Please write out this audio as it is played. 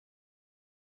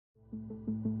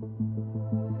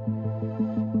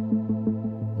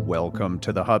Welcome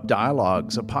to the Hub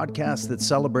Dialogues, a podcast that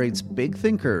celebrates big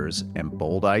thinkers and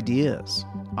bold ideas.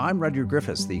 I'm Rudyard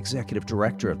Griffiths, the Executive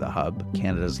Director of the Hub,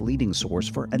 Canada's leading source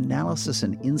for analysis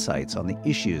and insights on the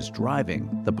issues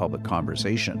driving the public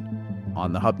conversation.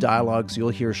 On the Hub Dialogues, you'll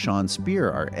hear Sean Speer,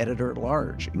 our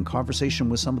editor-at-large, in conversation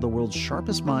with some of the world's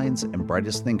sharpest minds and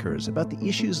brightest thinkers about the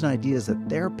issues and ideas that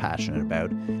they're passionate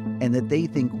about and that they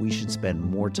think we should spend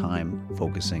more time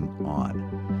focusing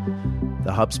on.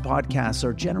 The Hub's podcasts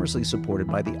are generously supported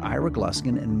by the Ira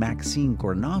Gluskin and Maxine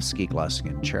Gornofsky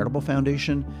Gluskin Charitable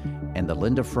Foundation and the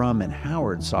Linda Frum and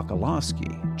Howard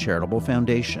Sokolowski Charitable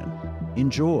Foundation.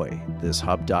 Enjoy this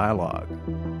Hub Dialogue.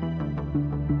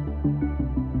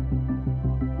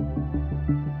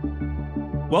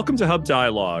 Welcome to Hub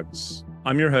Dialogues.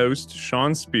 I'm your host,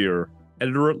 Sean Speer,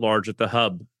 editor-at-large at the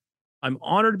Hub. I'm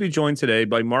honored to be joined today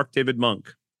by Marc-David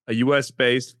Munk, a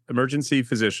U.S.-based emergency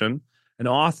physician and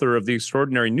author of the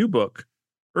extraordinary new book,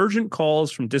 Urgent Calls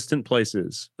from Distant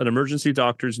Places, an emergency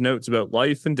doctor's notes about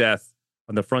life and death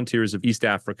on the frontiers of East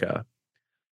Africa.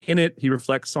 In it, he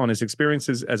reflects on his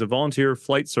experiences as a volunteer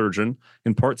flight surgeon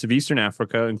in parts of Eastern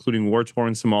Africa, including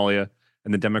war-torn Somalia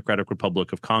and the Democratic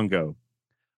Republic of Congo.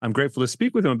 I'm grateful to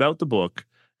speak with him about the book,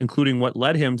 including what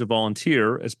led him to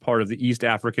volunteer as part of the East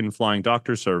African Flying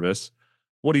Doctor Service,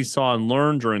 what he saw and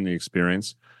learned during the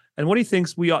experience, and what he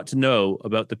thinks we ought to know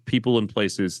about the people and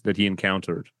places that he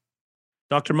encountered.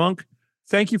 Dr. Munk,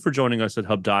 thank you for joining us at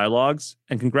Hub Dialogues,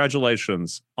 and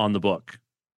congratulations on the book.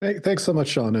 Hey, thanks so much,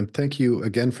 Sean, and thank you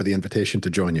again for the invitation to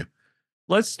join you.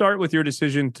 Let's start with your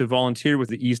decision to volunteer with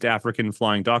the East African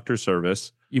Flying Doctor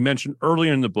Service. You mentioned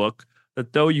earlier in the book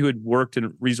that though you had worked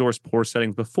in resource-poor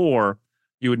settings before,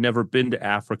 you had never been to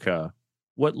Africa.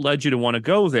 What led you to want to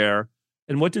go there,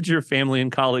 and what did your family and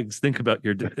colleagues think about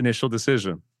your initial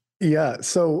decision? Yeah.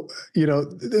 So,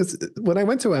 when I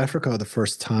went to Africa the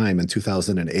first time in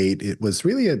 2008, it was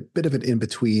really a bit of an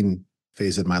in-between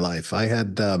phase in my life. I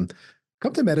had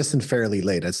come to medicine fairly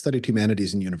late. I'd studied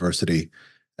humanities in university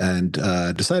and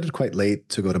decided quite late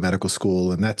to go to medical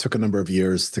school. And that took a number of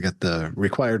years to get the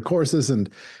required courses. And,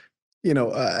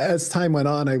 as time went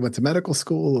on, I went to medical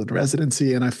school and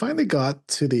residency, and I finally got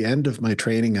to the end of my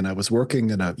training, and I was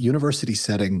working in a university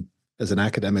setting as an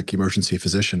academic emergency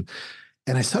physician.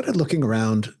 And I started looking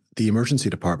around the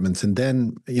emergency departments. And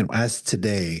then, as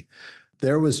today,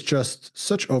 there was just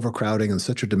such overcrowding and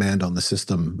such a demand on the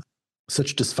system,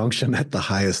 such dysfunction at the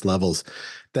highest levels,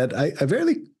 that I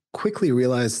very quickly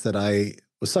realized that I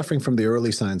was suffering from the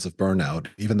early signs of burnout,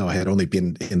 even though I had only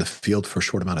been in the field for a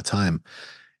short amount of time,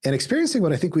 and experiencing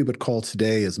what I think we would call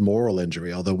today as moral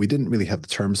injury, although we didn't really have the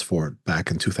terms for it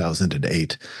back in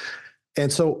 2008.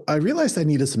 And so I realized I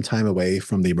needed some time away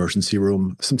from the emergency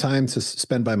room, some time to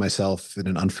spend by myself in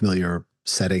an unfamiliar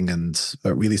setting and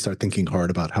really start thinking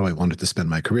hard about how I wanted to spend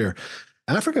my career.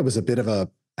 Africa was a bit of a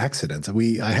accident.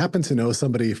 I happened to know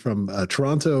somebody from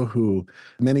Toronto who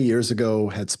many years ago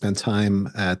had spent time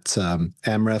at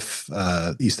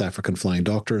AMREF, East African Flying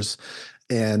Doctors.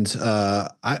 And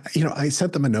I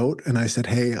sent them a note and I said,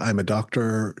 "Hey, I'm a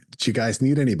doctor. Do you guys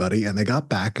need anybody?" And they got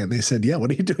back and they said, "Yeah,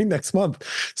 what are you doing next month?"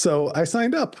 So I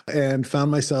signed up and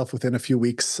found myself within a few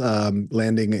weeks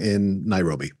landing in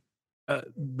Nairobi.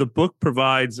 The book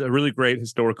provides a really great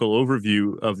historical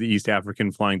overview of the East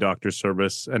African Flying Doctor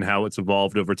Service and how it's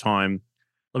evolved over time.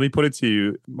 Let me put it to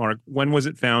you, Mark. When was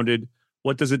it founded?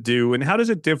 What does it do? And how does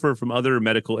it differ from other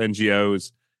medical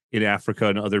NGOs in Africa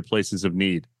and other places of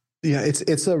need? Yeah,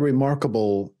 it's a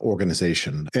remarkable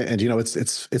organization. And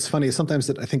it's funny, sometimes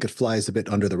I think it flies a bit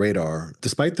under the radar,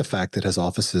 despite the fact that it has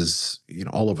offices,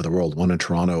 all over the world. One in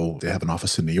Toronto, they have an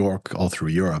office in New York, all through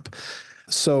Europe.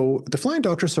 So the Flying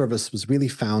Doctor Service was really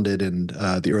founded in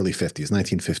the early 50s,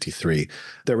 1953.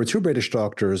 There were two British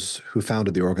doctors who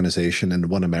founded the organization and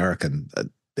one American.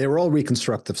 They were all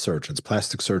reconstructive surgeons,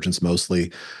 plastic surgeons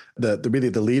mostly.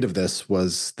 The lead of this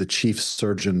was the chief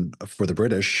surgeon for the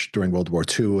British during World War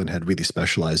II and had really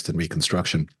specialized in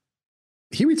reconstruction.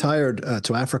 He retired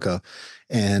to Africa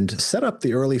and set up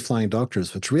the early Flying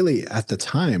Doctors, which really at the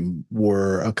time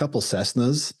were a couple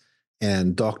Cessnas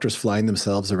and doctors flying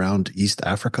themselves around East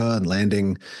Africa and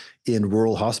landing in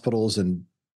rural hospitals and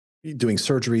doing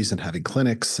surgeries and having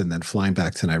clinics and then flying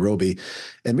back to Nairobi.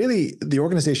 And really, the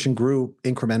organization grew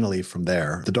incrementally from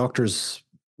there. The doctors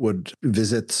would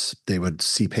visit, they would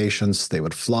see patients, they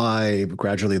would fly.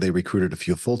 Gradually, they recruited a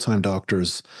few full-time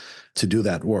doctors to do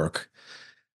that work.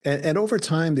 And over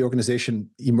time, the organization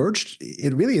emerged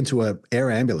into an air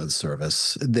ambulance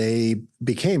service. They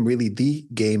became really the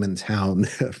game in town.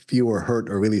 Few were hurt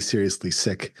or really seriously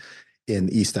sick in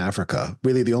East Africa.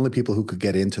 Really, the only people who could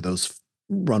get into those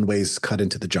runways cut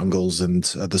into the jungles and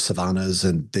the savannas,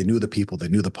 and they knew the people, they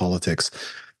knew the politics.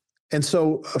 And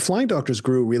so flying doctors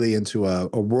grew really into a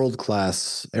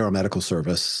world-class aeromedical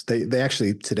service. They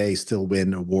actually today still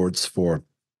win awards for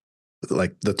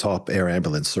like the top air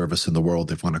ambulance service in the world.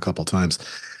 They've won a couple times,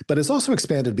 but it's also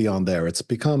expanded beyond there. It's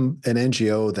become an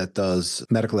NGO that does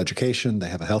medical education. They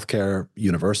have a healthcare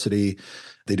university.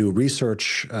 They do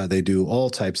research. They do all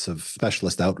types of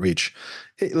specialist outreach.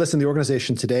 Listen, the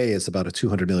organization today is about a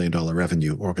 $200 million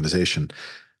revenue organization.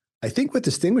 I think what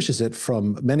distinguishes it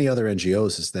from many other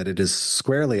NGOs is that it is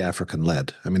squarely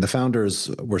African-led. I mean, the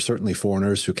founders were certainly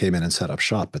foreigners who came in and set up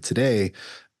shop, but today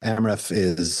AMREF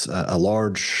is a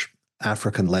large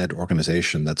African-led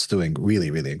organization that's doing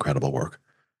really, really incredible work.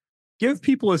 Give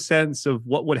people a sense of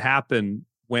what would happen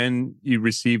when you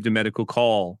received a medical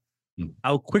call.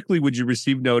 How quickly would you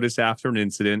receive notice after an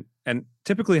incident? And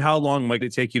typically, how long might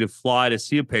it take you to fly to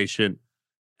see a patient?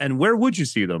 And where would you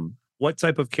see them? What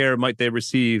type of care might they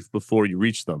receive before you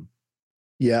reach them?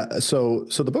 Yeah, so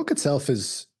the book itself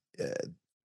is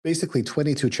basically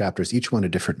 22 chapters, each one a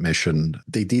different mission.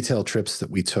 They detail trips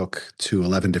that we took to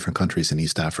 11 different countries in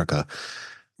East Africa.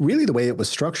 Really, the way it was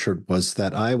structured was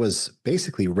that I was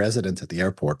basically resident at the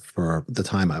airport for the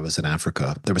time I was in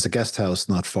Africa. There was a guest house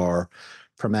not far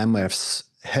from AMREF's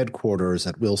headquarters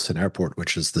at Wilson Airport,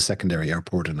 which is the secondary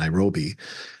airport in Nairobi.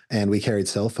 And we carried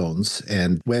cell phones.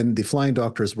 And when the flying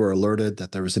doctors were alerted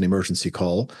that there was an emergency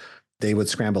call, they would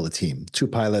scramble a team, 2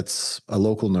 pilots, a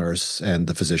local nurse, and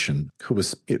the physician who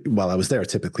was, while I was there,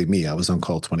 typically me. I was on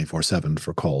call 24/7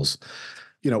 for calls.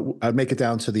 I'd make it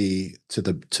down to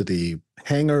the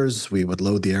hangars. We would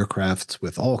load the aircraft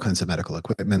with all kinds of medical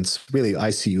equipment, really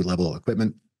ICU level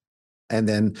equipment, and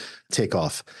then take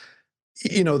off.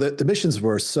 The missions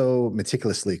were so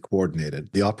meticulously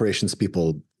coordinated. The operations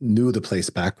people knew the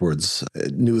place backwards,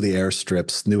 knew the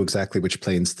airstrips, knew exactly which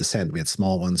planes to send. We had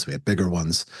small ones, we had bigger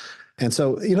ones. And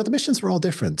so, the missions were all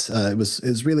different. It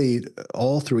was really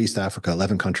all through East Africa,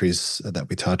 11 countries that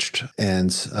we touched.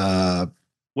 And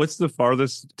what's the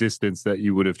farthest distance that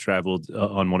you would have traveled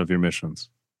on one of your missions?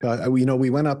 We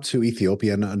went up to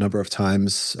Ethiopia a number of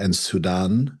times and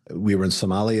Sudan. We were in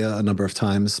Somalia a number of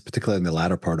times, particularly in the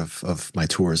latter part of my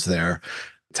tours there.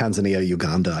 Tanzania,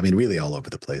 Uganda, really all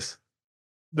over the place.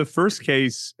 The first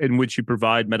case in which you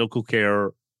provide medical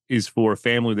care is for a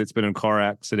family that's been in a car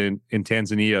accident in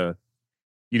Tanzania.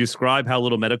 You describe how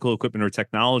little medical equipment or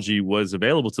technology was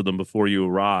available to them before you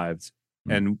arrived.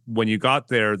 Mm-hmm. And when you got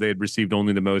there, they had received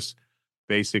only the most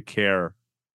basic care.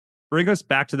 Bring us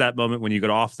back to that moment when you got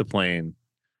off the plane.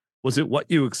 Was it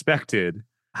what you expected?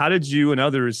 How did you and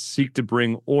others seek to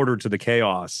bring order to the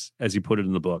chaos, as you put it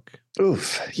in the book?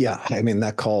 Oof, yeah.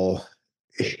 That call,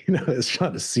 is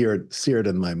trying to seared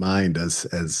in my mind as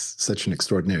such an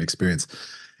extraordinary experience.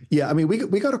 Yeah,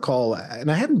 we got a call, and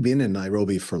I hadn't been in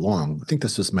Nairobi for long. I think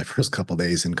this was my first couple of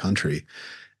days in country.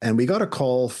 And we got a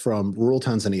call from rural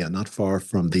Tanzania, not far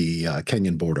from the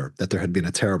Kenyan border, that there had been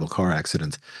a terrible car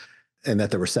accident and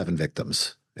that there were 7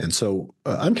 victims. And so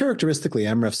uncharacteristically,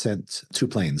 AMREF sent 2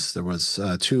 planes. There was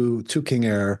two King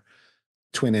Air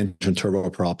twin-engine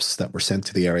turboprops that were sent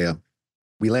to the area.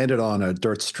 We landed on a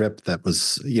dirt strip that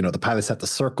was, the pilots had to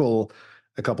circle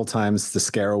a couple times to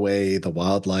scare away the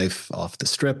wildlife off the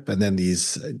strip. And then in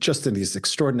these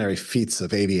extraordinary feats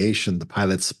of aviation, the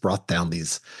pilots brought down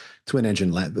these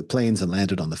twin-engine planes and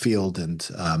landed on the field. And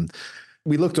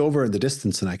we looked over in the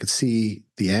distance and I could see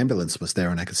the ambulance was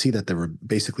there, and I could see that there were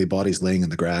basically bodies laying in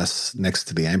the grass next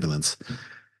to the ambulance.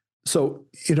 So,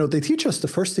 they teach us the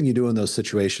first thing you do in those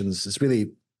situations is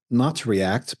really not to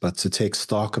react, but to take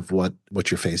stock of what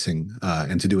you're facing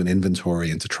and to do an inventory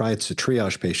and to try to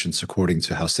triage patients according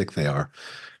to how sick they are.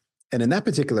 And in that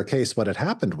particular case, what had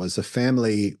happened was a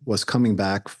family was coming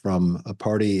back from a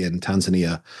party in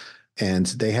Tanzania, and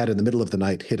they had in the middle of the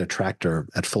night hit a tractor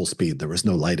at full speed. There was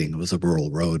no lighting. It was a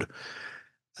rural road.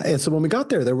 And so when we got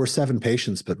there were 7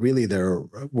 patients, but really there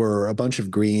were a bunch of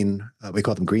green, we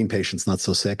call them green patients, not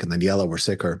so sick, and then yellow were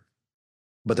sicker.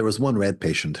 But there was one red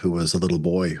patient who was a little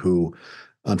boy who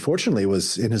unfortunately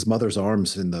was in his mother's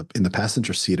arms in the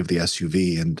passenger seat of the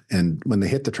SUV. And when they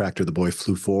hit the tractor, the boy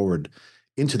flew forward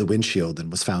into the windshield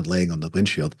and was found laying on the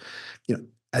windshield.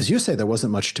 As you say, there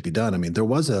wasn't much to be done. There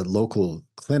was a local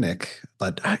clinic,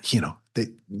 but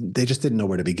they just didn't know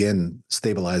where to begin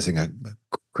stabilizing a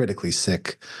critically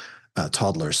sick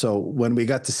toddler. So when we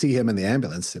got to see him in the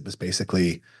ambulance, it was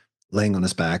basically laying on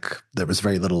his back. There was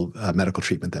very little medical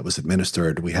treatment that was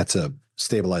administered. We had to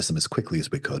stabilize them as quickly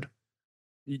as we could.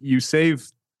 You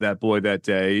saved that boy that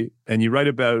day, and you write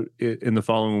about it in the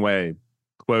following way,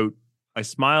 quote, I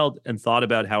smiled and thought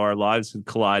about how our lives had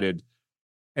collided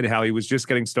and how he was just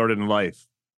getting started in life.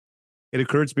 It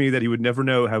occurred to me that he would never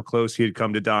know how close he had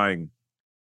come to dying.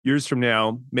 Years from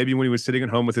now, maybe when he was sitting at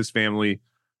home with his family,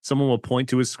 someone will point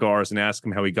to his scars and ask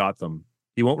him how he got them.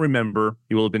 He won't remember.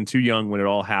 He will have been too young when it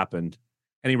all happened.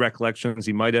 Any recollections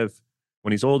he might have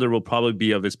when he's older will probably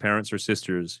be of his parents or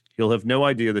sisters. He'll have no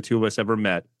idea the two of us ever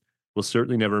met. We'll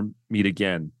certainly never meet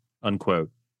again. Unquote.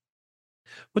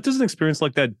 What does an experience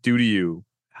like that do to you?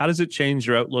 How does it change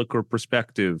your outlook or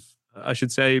perspective? I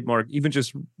should say, Mark, even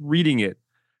just reading it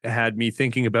had me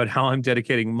thinking about how I'm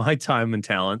dedicating my time and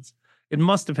talents. It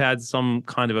must have had some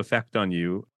kind of effect on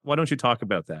you. Why don't you talk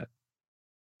about that?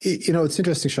 It's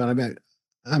interesting, Sean. I mean,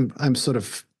 I'm sort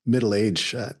of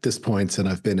middle-aged at this point, and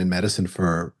I've been in medicine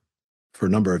for a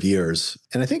number of years.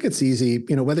 And I think it's easy,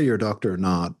 whether you're a doctor or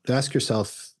not, to ask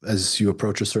yourself as you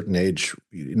approach a certain age,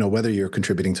 whether you're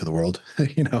contributing to the world,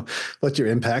 what your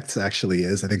impact actually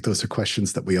is. I think those are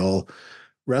questions that we all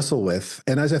wrestle with.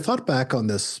 And as I thought back on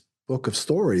this book of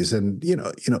stories, and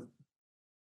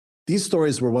these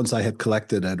stories were ones I had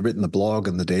collected. I'd written the blog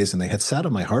in the days, and they had sat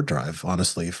on my hard drive,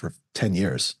 honestly, for 10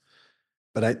 years.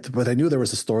 But I knew there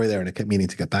was a story there, and I kept meaning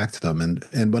to get back to them.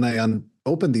 And when I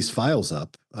opened these files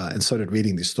up and started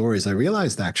reading these stories, I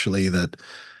realized actually that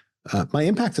my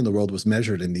impact in the world was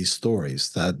measured in these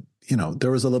stories. That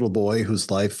there was a little boy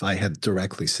whose life I had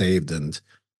directly saved, and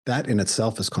that in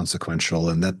itself is consequential.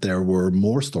 And that there were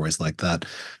more stories like that,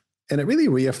 and it really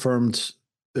reaffirmed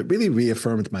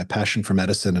my passion for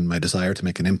medicine and my desire to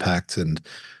make an impact, and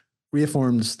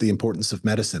reaffirms the importance of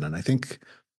medicine. And I think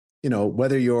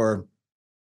whether you're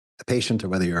a patient or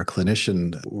whether you're a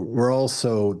clinician, we're all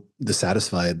so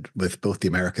dissatisfied with both the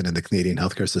American and the Canadian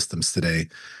healthcare systems today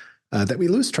that we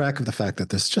lose track of the fact that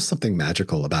there's just something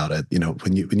magical about it,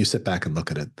 when you sit back and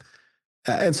look at it.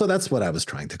 And so that's what I was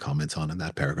trying to comment on in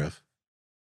that paragraph.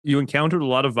 You encountered a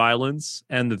lot of violence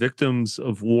and the victims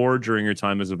of war during your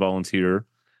time as a volunteer.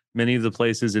 Many of the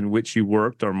places in which you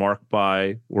worked are marked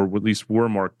by, or at least were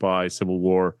marked by, civil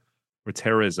war or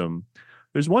terrorism.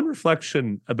 There's one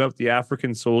reflection about the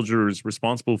African soldiers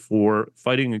responsible for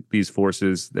fighting these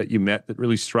forces that you met that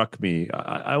really struck me.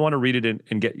 I want to read it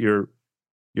and get your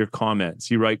comments.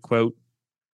 You write, quote,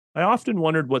 "I often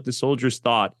wondered what the soldiers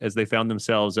thought as they found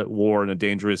themselves at war in a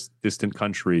dangerous, distant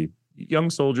country. Young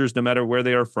soldiers, no matter where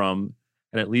they are from,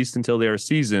 and at least until they are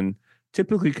seasoned,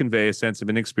 typically convey a sense of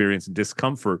inexperience and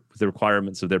discomfort with the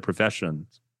requirements of their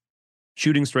professions.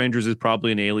 Shooting strangers is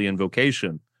probably an alien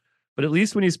vocation. But at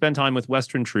least when you spend time with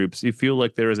Western troops, you feel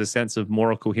like there is a sense of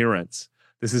moral coherence.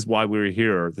 This is why we're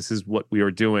here. This is what we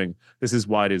are doing. This is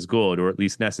why it is good, or at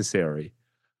least necessary.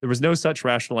 There was no such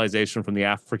rationalization from the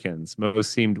Africans.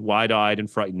 Most seemed wide-eyed and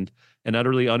frightened and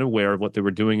utterly unaware of what they were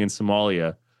doing in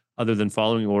Somalia, other than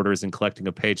following orders and collecting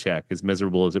a paycheck, as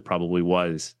miserable as it probably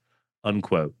was."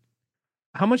 Unquote.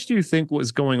 How much do you think what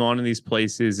was going on in these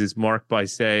places is marked by,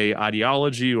 say,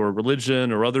 ideology or religion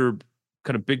or other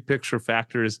kind of big picture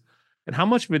factors? And how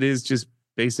much of it is just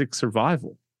basic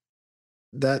survival?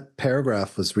 That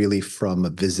paragraph was really from a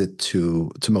visit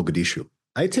to Mogadishu.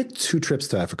 I took 2 trips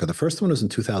to Africa. The first one was in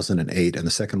 2008, and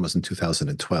the second was in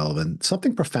 2012. And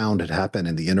something profound had happened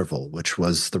in the interval, which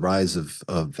was the rise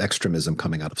of extremism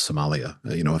coming out of Somalia.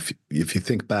 If you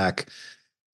think back,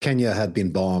 Kenya had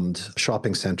been bombed,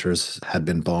 shopping centers had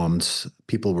been bombed,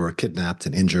 people were kidnapped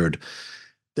and injured.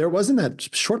 There was in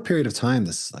that short period of time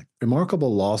this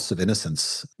remarkable loss of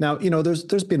innocence. Now,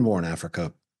 there's been war in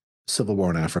Africa, civil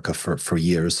war in Africa for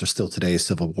years. There's still today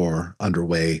civil war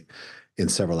underway in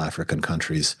several African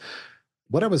countries.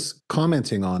 What I was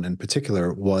commenting on in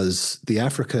particular was the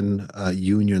African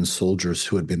Union soldiers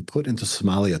who had been put into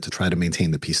Somalia to try to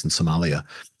maintain the peace in Somalia.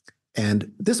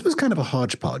 And this was kind of a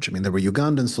hodgepodge. I mean, there were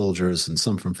Ugandan soldiers and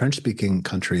some from French-speaking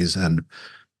countries, and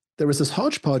there was this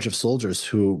hodgepodge of soldiers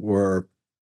who were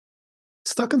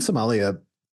stuck in Somalia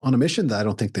on a mission that I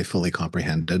don't think they fully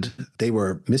comprehended. They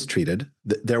were mistreated.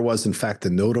 There was, in fact, a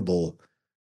notable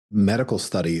medical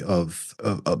study of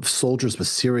soldiers with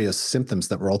serious symptoms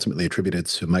that were ultimately attributed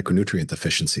to micronutrient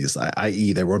deficiencies,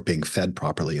 i.e. they weren't being fed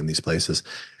properly in these places.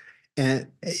 And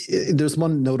there's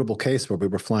one notable case where we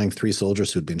were flying 3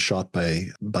 soldiers who'd been shot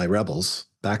by rebels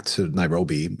back to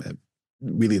Nairobi.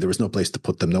 Really, there was no place to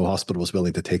put them. No hospital was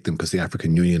willing to take them because the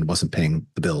African Union wasn't paying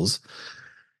the bills.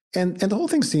 And the whole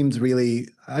thing seemed really,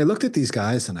 I looked at these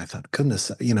guys and I thought,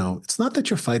 goodness, it's not that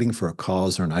you're fighting for a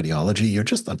cause or an ideology. You're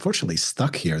just unfortunately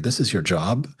stuck here. This is your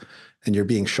job and you're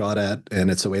being shot at, and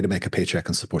it's a way to make a paycheck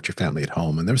and support your family at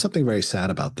home. And there was something very sad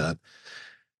about that.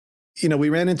 we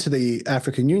ran into the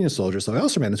African Union soldiers. So I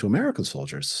also ran into American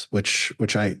soldiers, which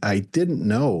I didn't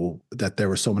know that there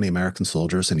were so many American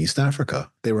soldiers in East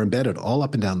Africa. They were embedded all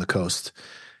up and down the coast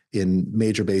in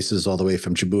major bases, all the way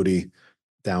from Djibouti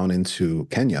down into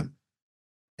Kenya.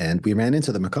 And we ran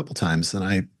into them a couple times. And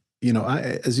I,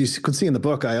 as you can see in the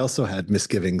book, I also had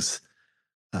misgivings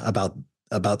about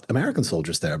American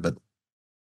soldiers there. But,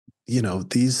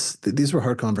 these were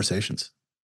hard conversations.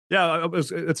 Yeah,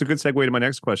 it's a good segue to my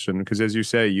next question, because as you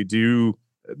say,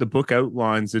 the book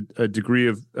outlines a degree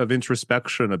of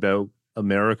introspection about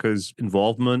America's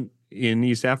involvement in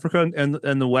East Africa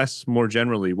and the West more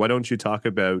generally. Why don't you talk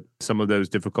about some of those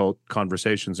difficult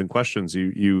conversations and questions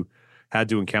you had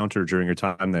to encounter during your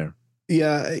time there?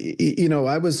 Yeah,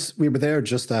 we were there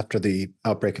just after the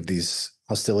outbreak of these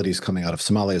hostilities coming out of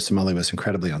Somalia. Somalia was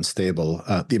incredibly unstable.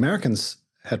 The Americans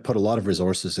had put a lot of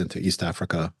resources into East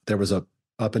Africa. There was up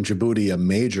in Djibouti, a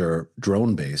major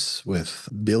drone base with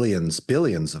billions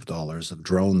of dollars of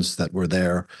drones that were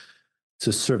there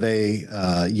to survey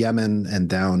Yemen and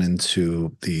down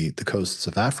into the coasts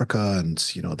of Africa. And,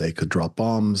 they could drop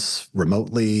bombs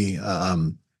remotely.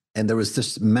 And there was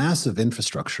this massive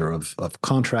infrastructure of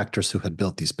contractors who had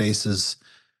built these bases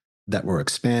that were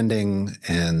expanding,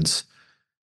 and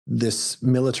this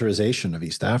militarization of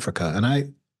East Africa. And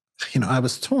I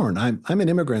was torn. I'm an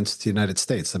immigrant to the United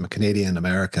States. I'm a Canadian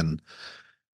American.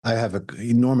 I have an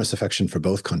enormous affection for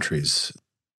both countries,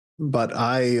 but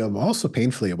I am also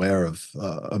painfully aware of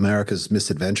America's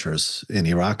misadventures in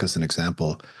Iraq, as an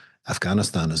example,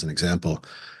 Afghanistan as an example.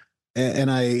 And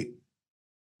I,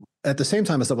 at the same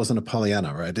time as I wasn't a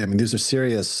Pollyanna, right? I mean, these are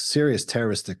serious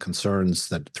terroristic concerns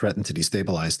that threaten to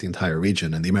destabilize the entire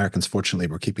region. And the Americans, fortunately,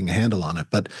 were keeping a handle on it.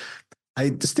 But I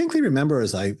distinctly remember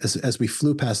as we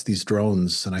flew past these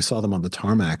drones and I saw them on the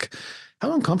tarmac,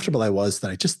 how uncomfortable I was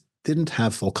that I just didn't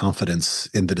have full confidence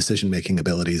in the decision-making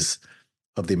abilities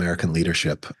of the American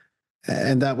leadership.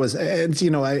 And that was,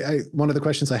 one of the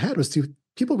questions I had was, do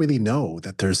people really know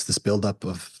that there's this buildup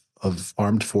of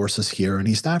armed forces here in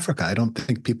East Africa? I don't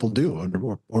think people do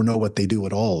or know what they do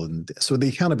at all. And so the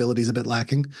accountability is a bit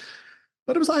lacking.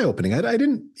 But it was eye-opening. I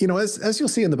didn't, as you'll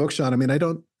see in the book, Sean, I mean, I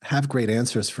don't have great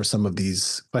answers for some of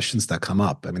these questions that come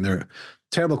up. I mean, they're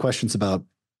terrible questions about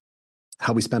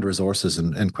how we spend resources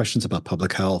and questions about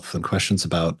public health and questions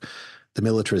about the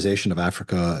militarization of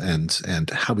Africa and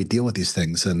how we deal with these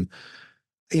things. And,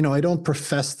 I don't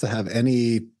profess to have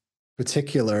any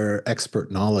particular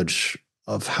expert knowledge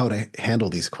of how to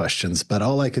handle these questions, but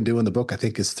all I can do in the book, I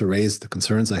think, is to raise the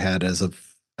concerns I had as a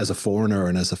foreigner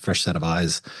and as a fresh set of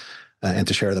eyes, and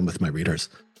to share them with my readers.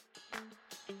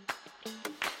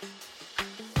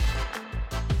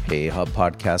 Hey, Hub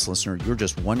podcast listener, you're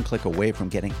just one click away from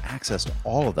getting access to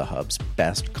all of the Hub's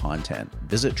best content.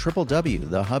 Visit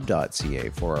www.thehub.ca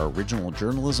for our original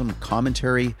journalism,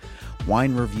 commentary,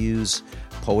 wine reviews,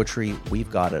 poetry. We've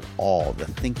got it all. The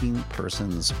thinking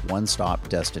person's one-stop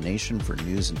destination for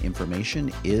news and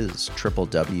information is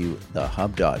www.thehub.ca.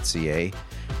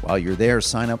 While you're there,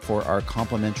 sign up for our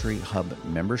complimentary Hub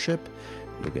membership.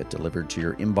 You'll get delivered to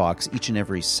your inbox each and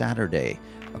every Saturday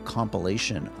a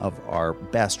compilation of our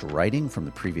best writing from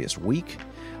the previous week.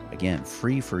 Again,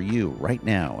 free for you right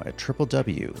now at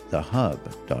www.thehub.ca.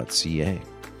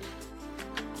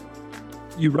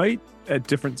 You write at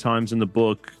different times in the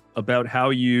book about how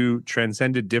you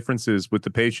transcended differences with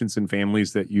the patients and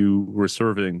families that you were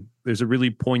serving. There's a really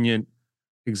poignant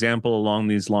example along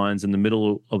these lines in the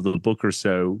middle of the book or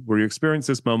so, where you experience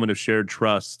this moment of shared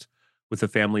trust with a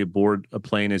family aboard a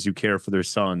plane as you care for their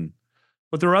son.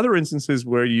 But there are other instances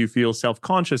where you feel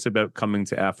self-conscious about coming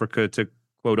to Africa to,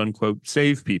 quote unquote,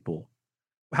 save people.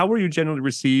 How were you generally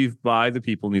received by the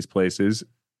people in these places?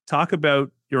 Talk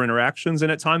about your interactions and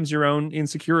at times your own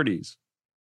insecurities.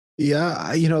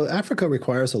 Yeah, Africa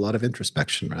requires a lot of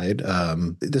introspection, right?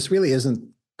 This really isn't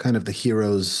kind of the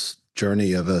hero's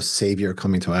journey of a savior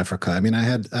coming to Africa. I mean, I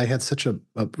had such a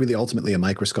really ultimately a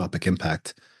microscopic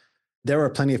impact. There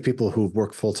are plenty of people who've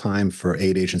worked full time for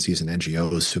aid agencies and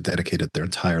NGOs who've dedicated their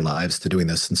entire lives to doing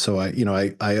this. And so I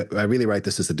really write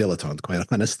this as a dilettante, quite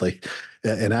honestly,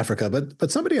 in Africa.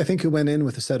 But somebody I think who went in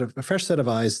with a fresh set of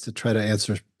eyes to try to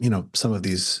answer, some of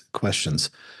these questions.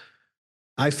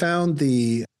 I found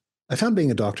being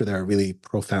a doctor there a really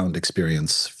profound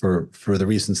experience for the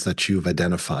reasons that you've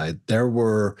identified. There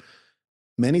were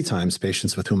many times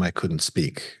patients with whom I couldn't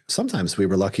speak. Sometimes we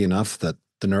were lucky enough that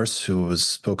the nurse, who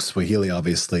spoke Swahili,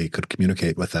 obviously could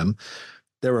communicate with them.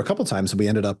 There were a couple of times we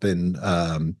ended up in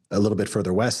a little bit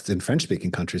further west in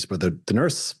French-speaking countries where the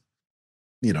nurse,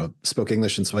 spoke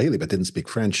English and Swahili but didn't speak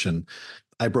French. And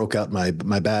I broke out my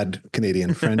bad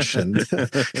Canadian French and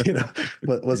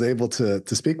was able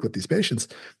to speak with these patients.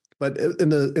 But in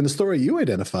the story you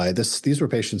identify, these were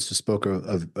patients who spoke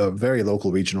a very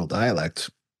local regional dialect.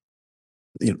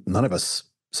 None of us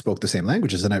spoke the same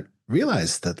languages, and I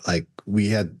realized that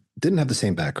didn't have the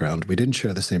same background, we didn't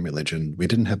share the same religion, we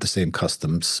didn't have the same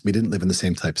customs, we didn't live in the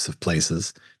same types of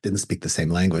places, didn't speak the same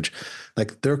language.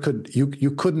 Like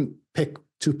you couldn't pick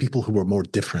two people who were more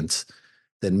different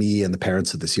than me and the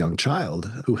parents of this young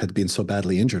child who had been so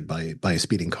badly injured by a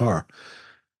speeding car.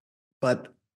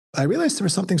 But I realized there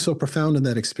was something so profound in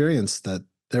that experience, that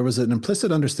there was an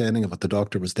implicit understanding of what the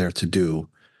doctor was there to do,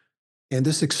 and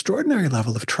this extraordinary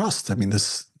level of trust. I mean,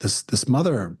 this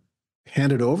mother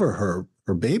handed over her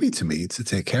baby to me to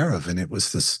take care of, and it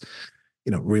was this,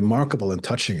 remarkable and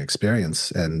touching experience.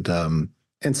 And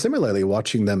similarly,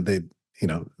 watching them,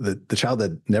 the child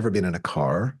had never been in a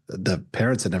car, the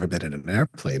parents had never been in an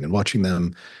airplane, and watching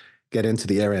them get into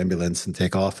the air ambulance and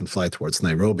take off and fly towards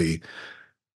Nairobi,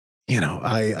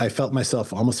 I felt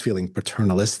myself almost feeling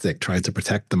paternalistic, trying to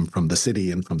protect them from the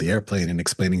city and from the airplane and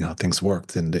explaining how things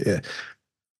worked. And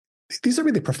these are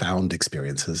really profound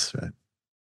experiences, right?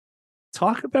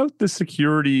 Talk about the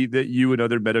security that you and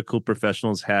other medical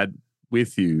professionals had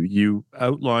with you. You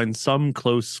outlined some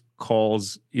close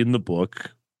calls in the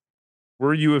book.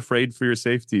 Were you afraid for your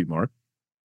safety, Mark?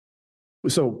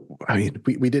 So, I mean,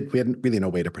 we hadn't really no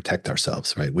way to protect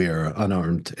ourselves, right? We are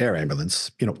unarmed air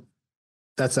ambulance.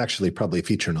 That's actually probably a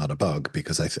feature, not a bug,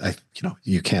 because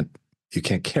you can't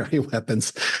carry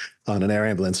weapons on an air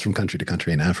ambulance from country to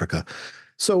country in Africa.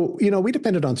 So, we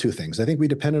depended on two things. I think we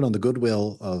depended on the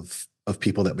goodwill of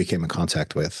people that we came in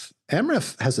contact with.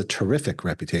 AMREF has a terrific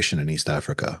reputation in East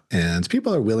Africa, and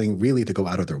people are willing really to go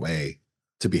out of their way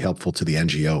to be helpful to the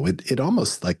NGO. It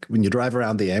almost, like when you drive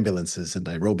around the ambulances in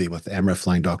Nairobi with AMREF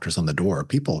flying doctors on the door,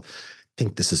 people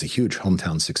think this is a huge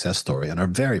hometown success story and are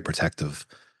very protective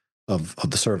of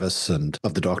the service and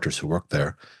of the doctors who work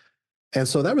there. And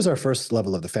so that was our first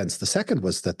level of defense. The second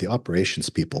was that the operations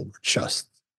people were just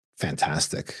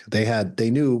fantastic.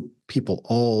 They knew people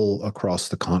all across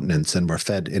the continents and were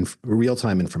fed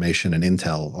real-time information and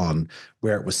intel on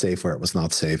where it was safe, where it was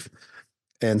not safe.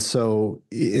 And so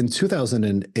in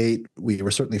 2008, we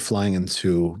were certainly flying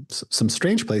into some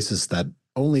strange places that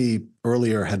only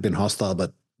earlier had been hostile,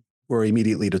 but were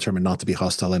immediately determined not to be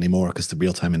hostile anymore because of the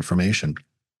real-time information.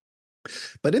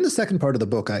 But in the second part of the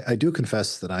book, I do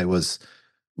confess that I was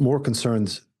more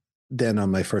concerned than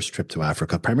on my first trip to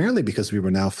Africa, primarily because we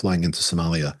were now flying into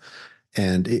Somalia.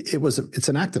 And it's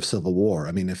an active civil war.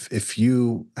 I mean, if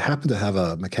you happen to have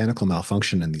a mechanical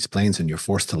malfunction in these planes and you're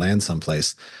forced to land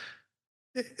someplace,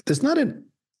 there's not an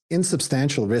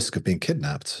insubstantial risk of being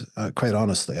kidnapped, quite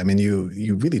honestly. I mean,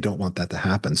 you really don't want that to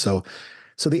happen. So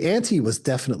the ante was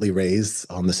definitely raised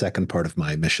on the second part of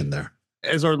my mission there.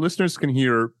 As our listeners can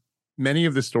hear, many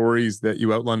of the stories that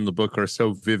you outline in the book are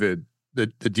so vivid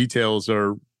that the details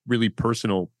are really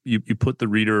personal. You put the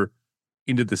reader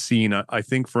into the scene. I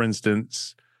think, for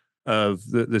instance,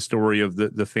 of the story of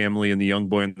the family and the young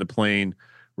boy in the plane,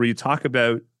 where you talk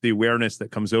about the awareness that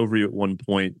comes over you at one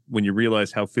point when you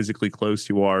realize how physically close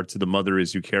you are to the mother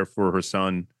as you care for her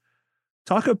son.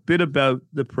 Talk a bit about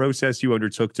the process you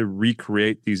undertook to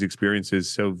recreate these experiences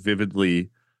so vividly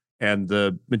and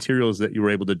the materials that you were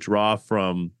able to draw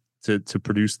from to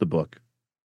produce the book.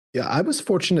 Yeah, I was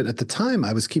fortunate at the time.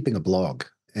 I was keeping a blog.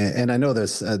 And I know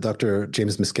there's Dr.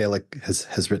 James Miskalik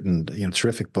has written a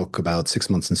terrific book about 6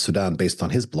 months in Sudan based on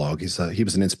his blog. He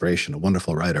was an inspiration, a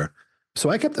wonderful writer. So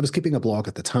I was keeping a blog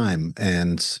at the time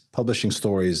and publishing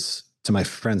stories to my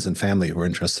friends and family who were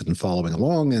interested in following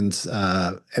along. And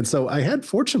so I had,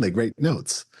 fortunately, great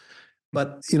notes.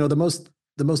 But the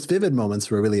most vivid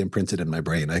moments were really imprinted in my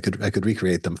brain. I could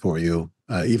recreate them for you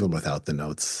even without the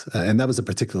notes. And that was a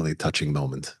particularly touching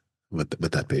moment with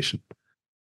that patient.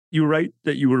 You write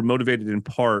that you were motivated in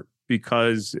part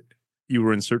because you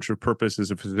were in search of purpose as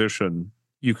a physician.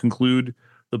 You conclude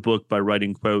the book by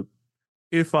writing, quote,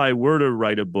 "If I were to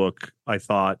write a book, I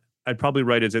thought, I'd probably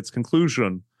write as its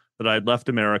conclusion that I had left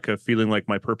America feeling like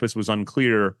my purpose was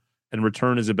unclear and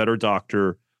return as a better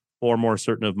doctor or more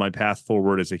certain of my path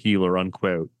forward as a healer,"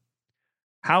 unquote.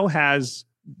 How has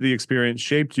the experience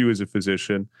shaped you as a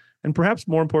physician? And perhaps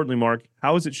more importantly, Mark,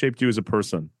 how has it shaped you as a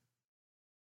person?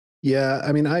 Yeah,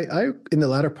 I mean, I in the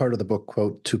latter part of the book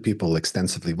quote two people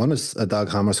extensively. One is Dag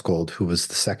Hammarskjöld, who was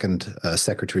the second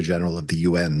Secretary General of the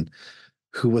UN,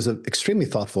 who was an extremely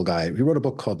thoughtful guy. He wrote a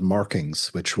book called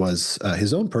Markings, which was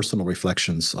his own personal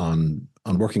reflections on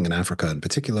working in Africa in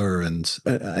particular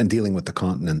and dealing with the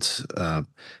continent.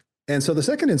 And so the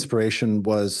second inspiration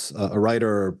was a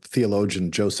writer, theologian,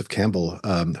 Joseph Campbell,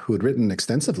 who had written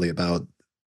extensively about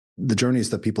the journeys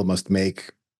that people must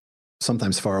make,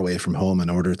 sometimes far away from home, in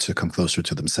order to come closer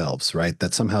to themselves, right?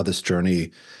 That somehow this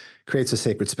journey creates a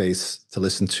sacred space to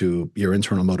listen to your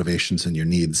internal motivations and your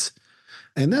needs.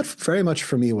 And that very much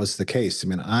for me was the case. I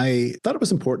mean, I thought it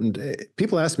was important.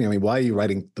 People ask me, I mean, why are you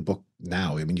writing the book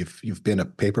now? I mean, you've been a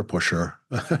paper pusher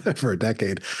for a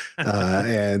decade,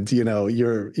 and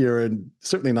you're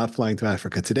certainly not flying to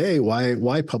Africa today.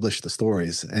 Why publish the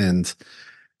stories? And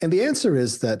the answer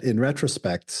is that in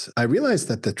retrospect, I realized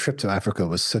that the trip to Africa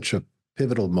was such a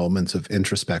pivotal moment of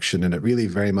introspection, and it really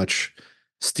very much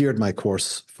steered my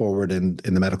course forward in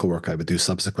the medical work I would do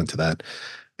subsequent to that.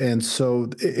 And so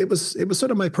it was sort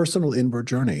of my personal inward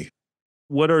journey.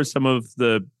 What are some of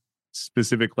the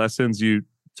specific lessons you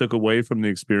took away from the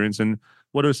experience? And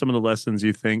what are some of the lessons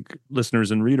you think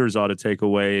listeners and readers ought to take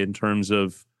away in terms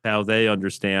of how they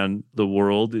understand the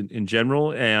world in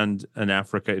general and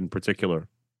Africa in particular?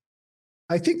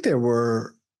 I think there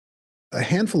were a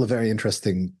handful of very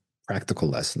interesting practical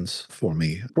lessons for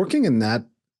me. Working in that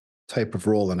type of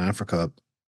role in Africa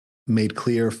made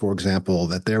clear, for example,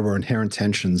 that there were inherent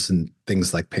tensions in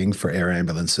things like paying for air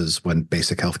ambulances when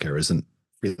basic healthcare isn't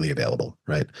really available,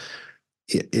 right?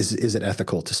 Is it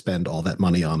ethical to spend all that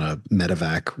money on a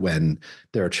medevac when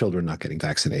there are children not getting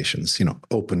vaccinations?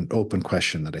 Open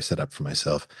question that I set up for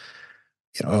myself.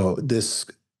 This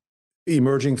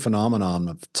emerging phenomenon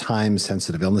of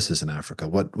time-sensitive illnesses in Africa.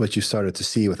 What you started to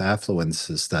see with affluence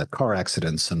is that car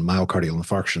accidents and myocardial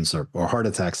infarctions or heart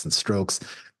attacks and strokes,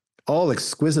 all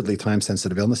exquisitely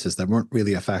time-sensitive illnesses that weren't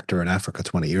really a factor in Africa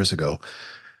 20 years ago.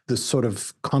 This sort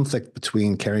of conflict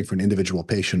between caring for an individual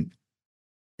patient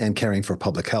and caring for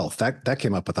public health, that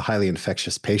came up with a highly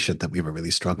infectious patient that we were really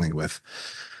struggling with.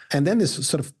 And then this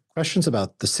sort of questions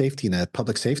about the safety net,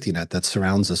 public safety net that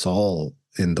surrounds us all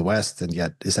in the West and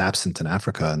yet is absent in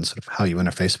Africa, and sort of how you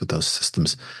interface with those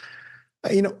systems.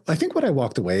 I think what I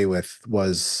walked away with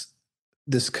was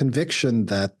this conviction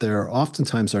that there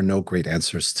oftentimes are no great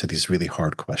answers to these really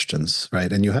hard questions,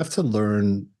 right? And you have to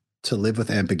learn to live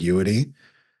with ambiguity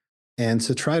and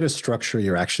to try to structure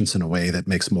your actions in a way that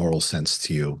makes moral sense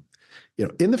to you.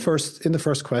 In the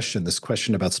first question, this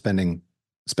question about spending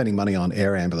money on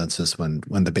air ambulances when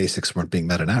the basics weren't being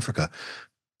met in Africa,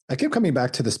 I kept coming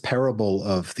back to this parable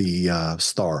of the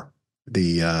star,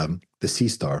 the sea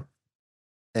star.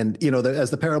 And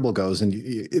as the parable goes, and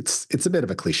it's a bit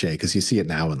of a cliche because you see it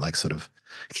now in like sort of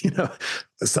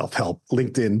self-help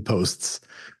LinkedIn posts.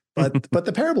 But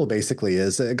the parable basically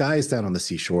is a guy is down on the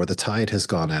seashore. The tide has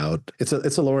gone out. It's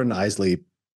a Lauren Isley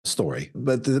story,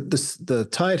 but the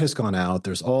tide has gone out.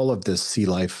 There's all of this sea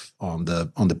life on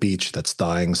the beach that's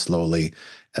dying slowly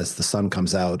as the sun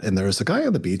comes out, and there's a guy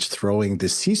on the beach throwing the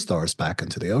sea stars back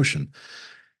into the ocean.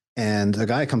 And a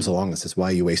guy comes along and says, "Why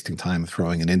are you wasting time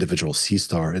throwing an individual sea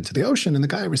star into the ocean?" And the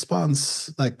guy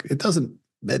responds, like,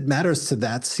 it matters to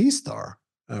that sea star,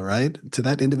 all right? To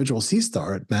that individual sea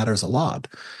star, it matters a lot.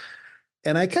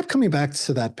 And I kept coming back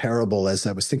to that parable as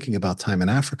I was thinking about time in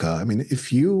Africa. I mean,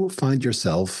 if you find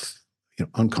yourself,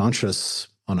 unconscious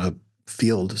on a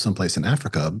field someplace in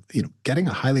Africa, getting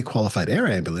a highly qualified air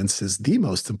ambulance is the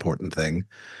most important thing.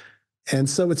 And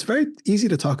so it's very easy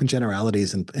to talk in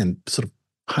generalities and sort of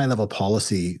high-level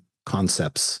policy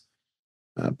concepts.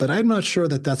 But I'm not sure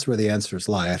that that's where the answers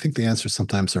lie. I think the answers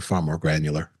sometimes are far more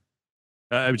granular.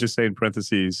 I would just say in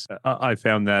parentheses, I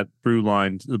found that through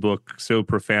line to the book so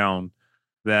profound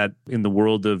that in the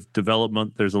world of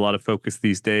development, there's a lot of focus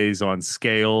these days on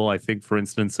scale. I think, for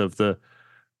instance, of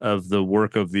the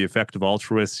work of the effective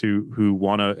altruists who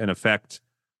want to, in effect,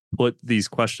 put these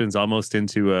questions almost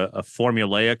into a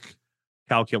formulaic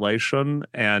calculation.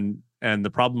 And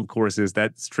the problem, of course, is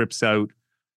that strips out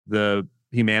the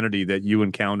humanity that you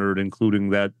encountered, including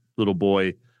that little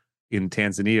boy in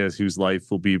Tanzania whose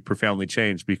life will be profoundly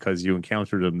changed because you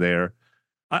encountered him there.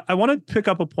 I want to pick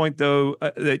up a point, though,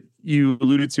 that you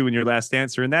alluded to in your last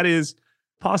answer, and that is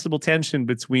possible tension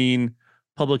between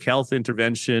public health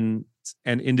intervention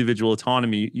and individual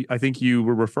autonomy. I think you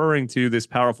were referring to this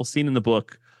powerful scene in the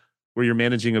book where you're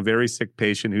managing a very sick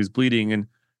patient who's bleeding and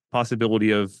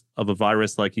possibility of a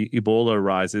virus like Ebola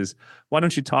arises. Why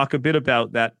don't you talk a bit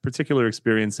about that particular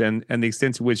experience and the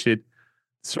extent to which it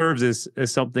serves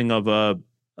as something of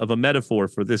a metaphor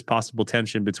for this possible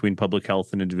tension between public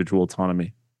health and individual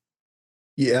autonomy?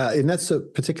 Yeah, and that's a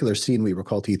particular scene we were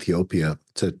called to Ethiopia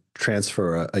to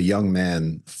transfer a young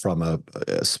man from a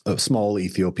small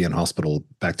Ethiopian hospital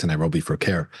back to Nairobi for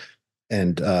care.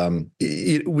 And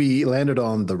we landed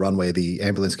on the runway. The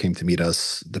ambulance came to meet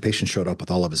us. The patient showed up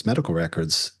with all of his medical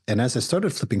records. And as I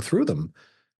started flipping through them,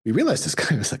 we realized this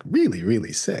guy was like really,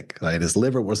 really sick. Right? His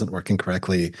liver wasn't working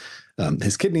correctly.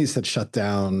 His kidneys had shut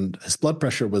down. His blood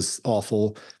pressure was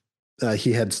awful.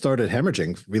 He had started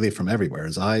hemorrhaging really from everywhere.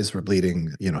 His eyes were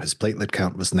bleeding. His platelet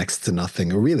count was next to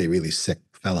nothing. A really, really sick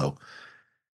fellow.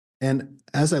 And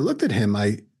as I looked at him,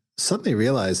 I suddenly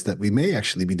realized that we may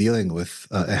actually be dealing with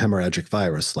a hemorrhagic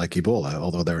virus like Ebola,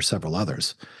 although there are several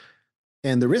others.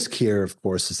 And the risk here, of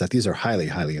course, is that these are highly,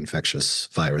 highly infectious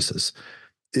viruses.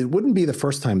 It wouldn't be the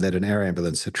first time that an air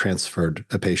ambulance had transferred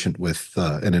a patient with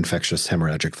an infectious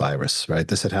hemorrhagic virus, right?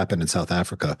 This had happened in South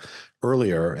Africa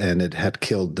earlier, and it had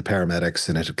killed the paramedics,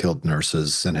 and it had killed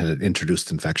nurses, and had introduced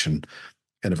infection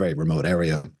in a very remote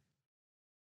area.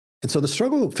 And so the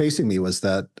struggle facing me was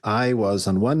that I was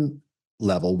on one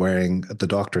level wearing the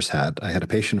doctor's hat. I had a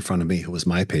patient in front of me who was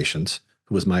my patient,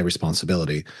 who was my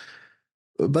responsibility.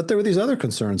 But there were these other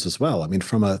concerns as well. I mean,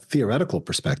 from a theoretical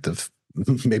perspective,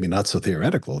 maybe not so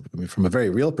theoretical, I mean, from a very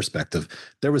real perspective,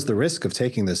 there was the risk of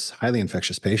taking this highly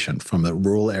infectious patient from a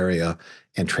rural area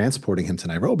and transporting him to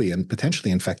Nairobi and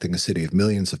potentially infecting a city of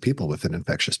millions of people with an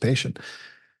infectious patient.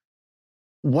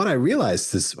 What I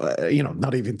realized is,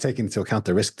 not even taking into account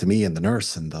the risk to me and the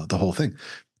nurse and the whole thing.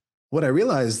 What I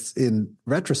realized in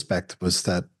retrospect was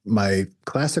that my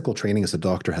classical training as a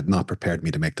doctor had not prepared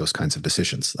me to make those kinds of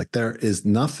decisions. Like, there is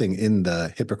nothing in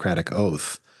the Hippocratic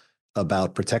Oath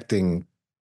about protecting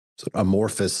sort of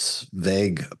amorphous,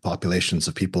 vague populations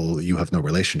of people you have no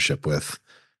relationship with,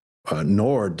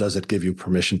 nor does it give you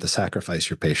permission to sacrifice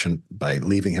your patient by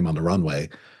leaving him on the runway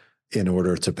in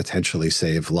order to potentially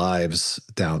save lives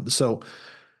down. So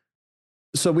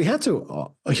we had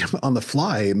to, on the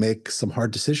fly, make some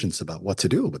hard decisions about what to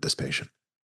do with this patient.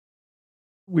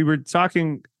 We were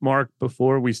talking, Mark,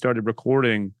 before we started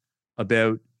recording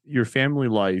about your family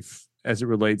life as it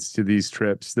relates to these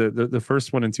trips. The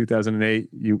first one in 2008,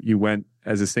 you went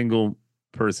as a single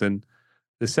person.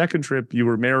 The second trip, you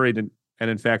were married, and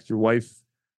in fact, your wife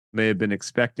may have been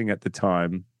expecting at the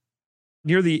time.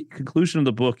 Near the conclusion of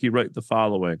the book, you write the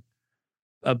following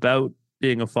about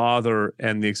being a father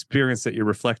and the experience that you're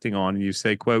reflecting on. And you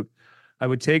say, quote, "I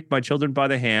would take my children by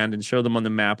the hand and show them on the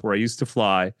map where I used to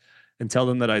fly and tell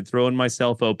them that I'd thrown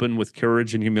myself open with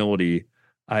courage and humility.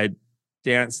 I'd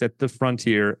danced at the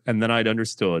frontier, and then I'd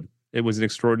understood. It was an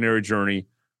extraordinary journey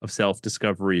of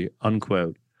self-discovery,"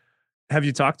 unquote. Have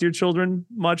you talked to your children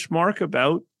much, Mark,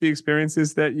 about the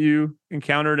experiences that you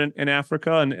encountered in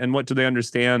Africa, and what do they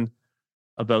understand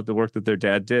about the work that their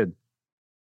dad did?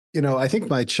 I think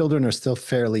my children are still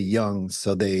fairly young,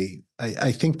 so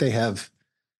I think they have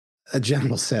a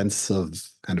general sense of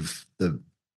kind of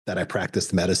that I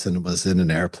practiced medicine, was in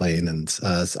an airplane, and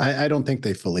I don't think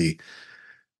they fully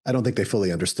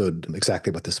understood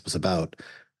exactly what this was about.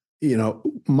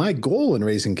 My goal in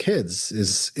raising kids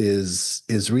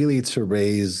is really to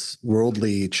raise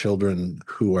worldly children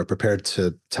who are prepared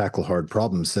to tackle hard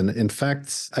problems. And in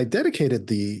fact, I dedicated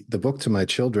the book to my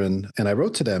children, and I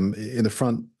wrote to them in the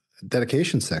front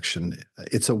dedication section.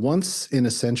 It's a once in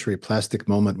a century plastic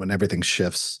moment when everything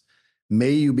shifts.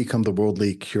 May you become the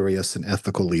worldly, curious, and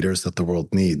ethical leaders that the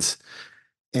world needs.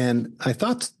 And I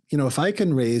thought, if I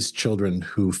can raise children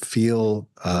who feel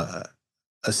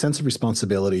a sense of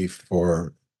responsibility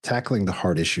for tackling the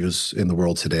hard issues in the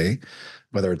world today,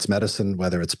 whether it's medicine,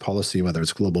 whether it's policy, whether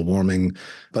it's global warming,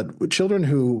 but with children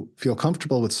who feel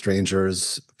comfortable with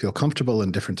strangers, feel comfortable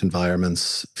in different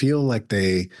environments, feel like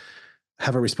they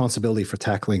have a responsibility for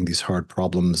tackling these hard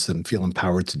problems and feel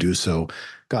empowered to do so,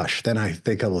 gosh, then I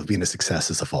think I will have been a success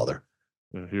as a father.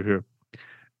 Here.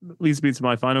 Leads me to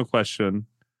my final question.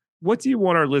 What do you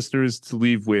want our listeners to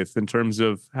leave with in terms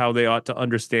of how they ought to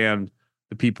understand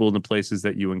the people and the places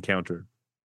that you encounter?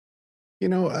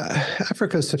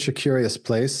 Africa is such a curious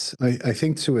place. I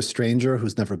think to a stranger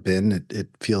who's never been, it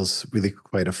feels really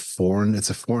quite it's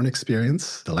a foreign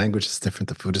experience. The language is different.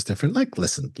 The food is different. Like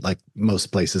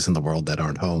most places in the world that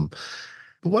aren't home.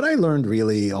 But what I learned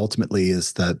really ultimately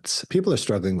is that people are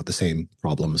struggling with the same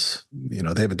problems. They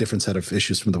have a different set of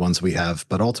issues from the ones we have,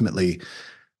 but ultimately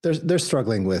they're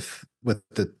struggling with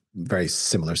the very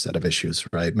similar set of issues,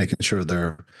 right? Making sure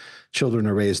their children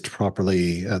are raised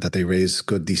properly, that they raise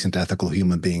good, decent, ethical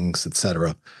human beings,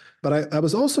 etc. But I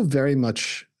was also very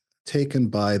much taken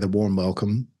by the warm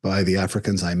welcome by the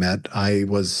Africans I met. I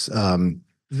was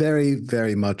very,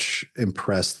 very much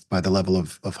impressed by the level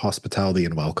of hospitality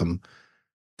and welcome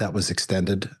that was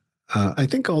extended. I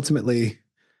think ultimately,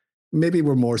 maybe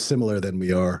we're more similar than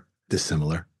we are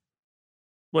dissimilar.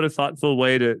 What a thoughtful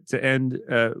way to end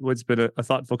what's been a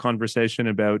thoughtful conversation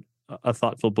about a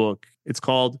thoughtful book. It's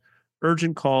called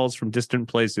Urgent Calls from Distant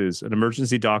Places, an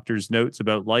emergency doctor's notes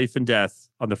about life and death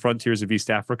on the frontiers of East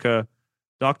Africa.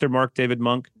 Dr. Marc-David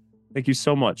Munk, thank you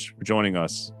so much for joining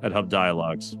us at Hub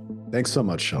Dialogues. Thanks so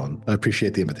much, Sean. I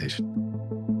appreciate the invitation.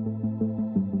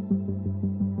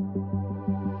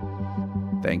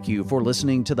 Thank you for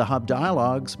listening to the Hub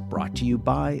Dialogues, brought to you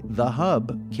by The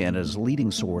Hub, Canada's leading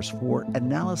source for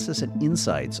analysis and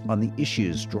insights on the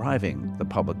issues driving the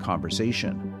public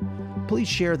conversation. Please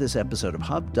share this episode of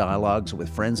Hub Dialogues with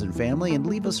friends and family and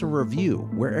leave us a review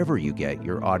wherever you get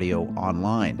your audio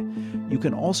online. You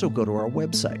can also go to our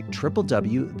website,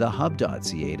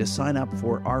 www.thehub.ca, to sign up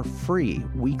for our free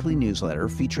weekly newsletter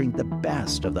featuring the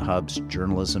best of the Hub's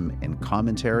journalism and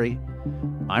commentary.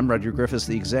 I'm Rudyard Griffiths,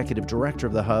 the Executive Director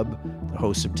of the Hub. The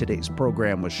host of today's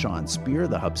program was Sean Speer,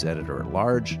 the Hub's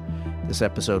Editor-at-Large. This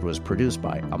episode was produced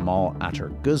by Amal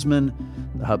Atter-Guzman.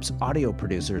 The Hub's audio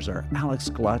producers are Alex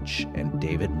Glutch and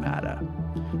David Matta.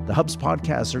 The Hub's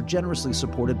podcasts are generously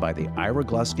supported by the Ira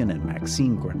Gluskin and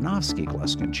Maxine Granovsky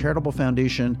Gluskin Charitable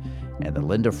Foundation and the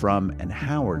Linda Frum and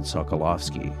Howard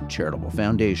Sokolowski Charitable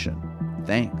Foundation.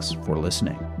 Thanks for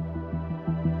listening.